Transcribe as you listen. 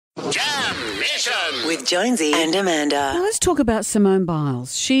Mission with Jonesy and Amanda. Now let's talk about Simone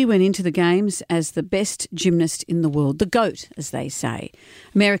Biles. She went into the Games as the best gymnast in the world, the GOAT, as they say,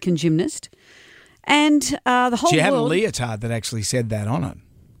 American gymnast. And the whole She had a world... leotard that actually said that on it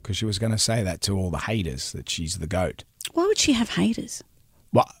because she was going to say that to all the haters, that she's the GOAT. Why would she have haters?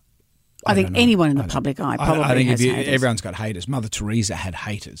 Well, I think don't know. anyone in the public eye probably I think has haters. everyone's got haters. Mother Teresa had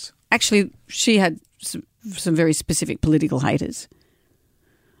haters. Actually, she had some very specific political haters.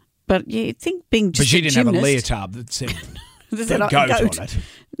 But you think being just But she a didn't gymnast, have a leotard that said that the GOAT on it.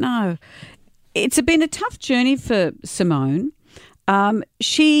 No. It's been a tough journey for Simone.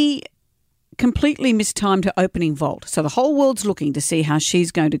 She completely mistimed her opening vault. So the whole world's looking to see how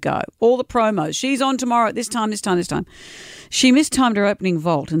she's going to go. All the promos. She's on tomorrow at this time. She mistimed her opening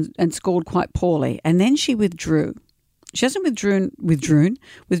vault and scored quite poorly. And then she withdrew. She hasn't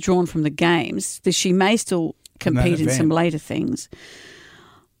withdrawn from the Games. She may still compete in some later things.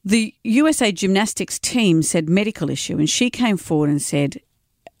 The USA Gymnastics team said medical issue, and she came forward and said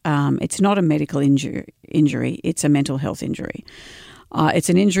it's not a medical injury, it's a mental health injury. It's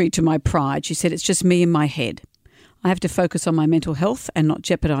an injury to my pride. She said, it's just me and my head. I have to focus on my mental health and not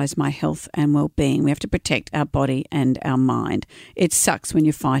jeopardise my health and well-being. We have to protect our body and our mind. It sucks when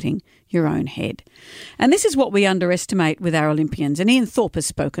you're fighting your own head. And this is what we underestimate with our Olympians. And Ian Thorpe has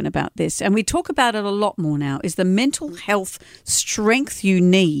spoken about this. And we talk about it a lot more now, is the mental health strength you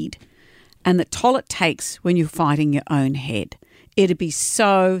need and the toll it takes when you're fighting your own head. It'd be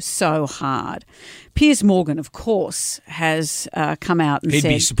so, so hard. Piers Morgan, of course, has come out and He'd said...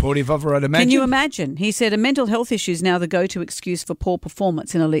 be supportive of her, I'd imagine. Can you imagine? He said a mental health issue is now the go-to excuse for poor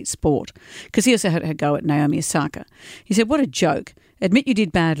performance in elite sport. Because he also had a go at Naomi Osaka. He said, what a joke. Admit you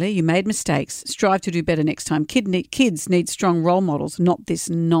did badly, you made mistakes, strive to do better next time. Kids need strong role models, not this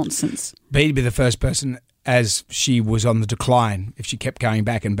nonsense. But he'd be the first person, as she was on the decline, if she kept going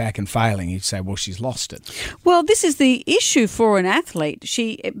back and failing, he'd say, well, she's lost it. Well, this is the issue for an athlete.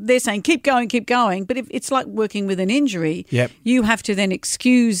 They're saying, keep going. But if it's like working with an injury, Yep. You have to then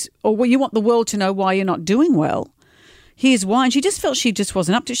excuse, or you want the world to know why you're not doing well. Here's why. And she just felt she just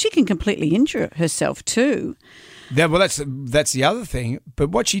wasn't up to it. She can completely injure herself too. Yeah, well, that's the other thing. But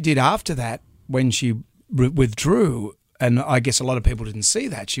what she did after that, when she withdrew, and I guess a lot of people didn't see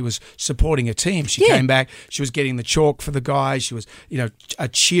that, she was supporting a team. She came back. She was getting the chalk for the guys. She was,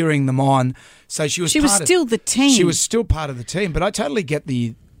 cheering them on. So she was still the team. She was still part of the team. But I totally get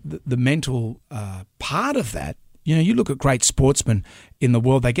the mental part of that. You look at great sportsmen in the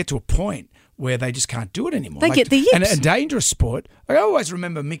world, they get to a point where they just can't do it anymore. They get the yips. And a dangerous sport. I always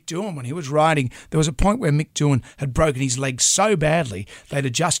remember Mick Doohan when he was riding. There was a point where Mick Doohan had broken his leg so badly they'd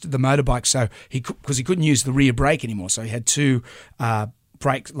adjusted the motorbike so because he couldn't use the rear brake anymore. So he had two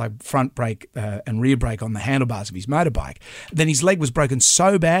brakes, like front brake and rear brake on the handlebars of his motorbike. Then his leg was broken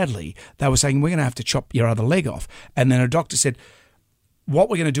so badly they were saying, we're going to have to chop your other leg off. And then a doctor said, what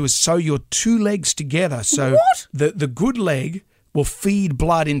we're going to do is sew your two legs together so the good leg will feed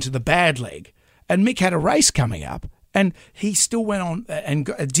blood into the bad leg. And Mick had a race coming up, and he still went on and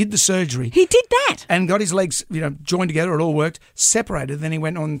did the surgery. He did that. And got his legs, joined together. It all worked, separated. Then he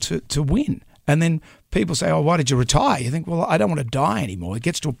went on to win. And then people say, oh, why did you retire? You think, well, I don't want to die anymore. It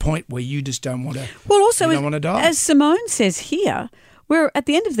gets to a point where you just don't want to, don't want to die. As Simone says here, at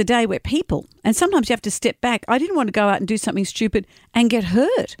the end of the day, we're people. And sometimes you have to step back. I didn't want to go out and do something stupid and get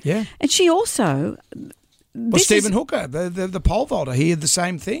hurt. Yeah. And she also... Well, Stephen Hooker, the pole vaulter, he had the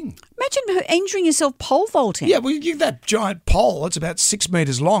same thing. Imagine her injuring yourself pole vaulting. Yeah, well, you get that giant pole, it's about 6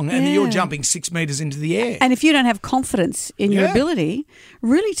 metres long, and you're jumping 6 metres into the air. And if you don't have confidence in your ability,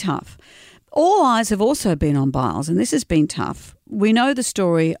 really tough. All eyes have also been on Biles, and this has been tough. We know the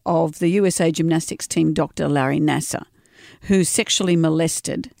story of the USA Gymnastics team Dr. Larry Nassar, who sexually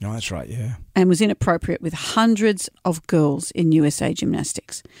molested. No, that's right, yeah. And was inappropriate with hundreds of girls in USA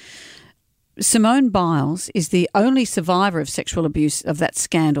Gymnastics. Simone Biles is the only survivor of sexual abuse of that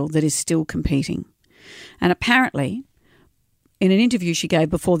scandal that is still competing. And apparently, in an interview she gave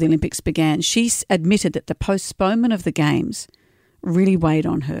before the Olympics began, she admitted that the postponement of the Games really weighed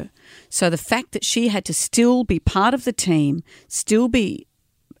on her. So the fact that she had to still be part of the team, still be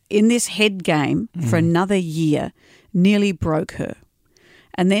in this head game for another year, nearly broke her.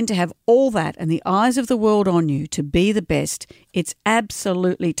 And then to have all that and the eyes of the world on you to be the best, it's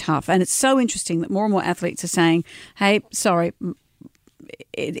absolutely tough. And it's so interesting that more and more athletes are saying, hey, sorry,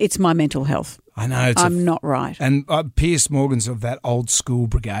 it's my mental health. I know. I'm not right. And Piers Morgan's of that old school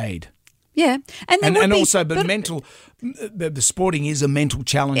brigade. Yeah, and also, but mental. The sporting is a mental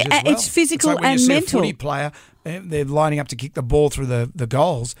challenge as well. It's physical it's like when and you see mental. A footy player, they're lining up to kick the ball through the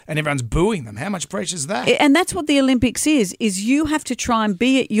goals, and everyone's booing them. How much pressure is that? And that's what the Olympics is you have to try and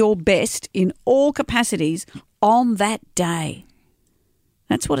be at your best in all capacities on that day.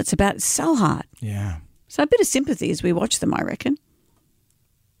 That's what it's about. It's so hard. Yeah. So a bit of sympathy as we watch them, I reckon.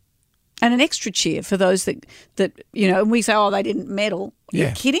 And an extra cheer for those that and we say, oh, they didn't medal. Yeah.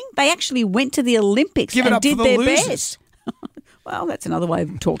 You're kidding? They actually went to the Olympics Give it and up did for the their losers. best. Well, that's another way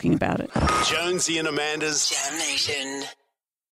of talking about it. Jonesy and Amanda's Jam Nation.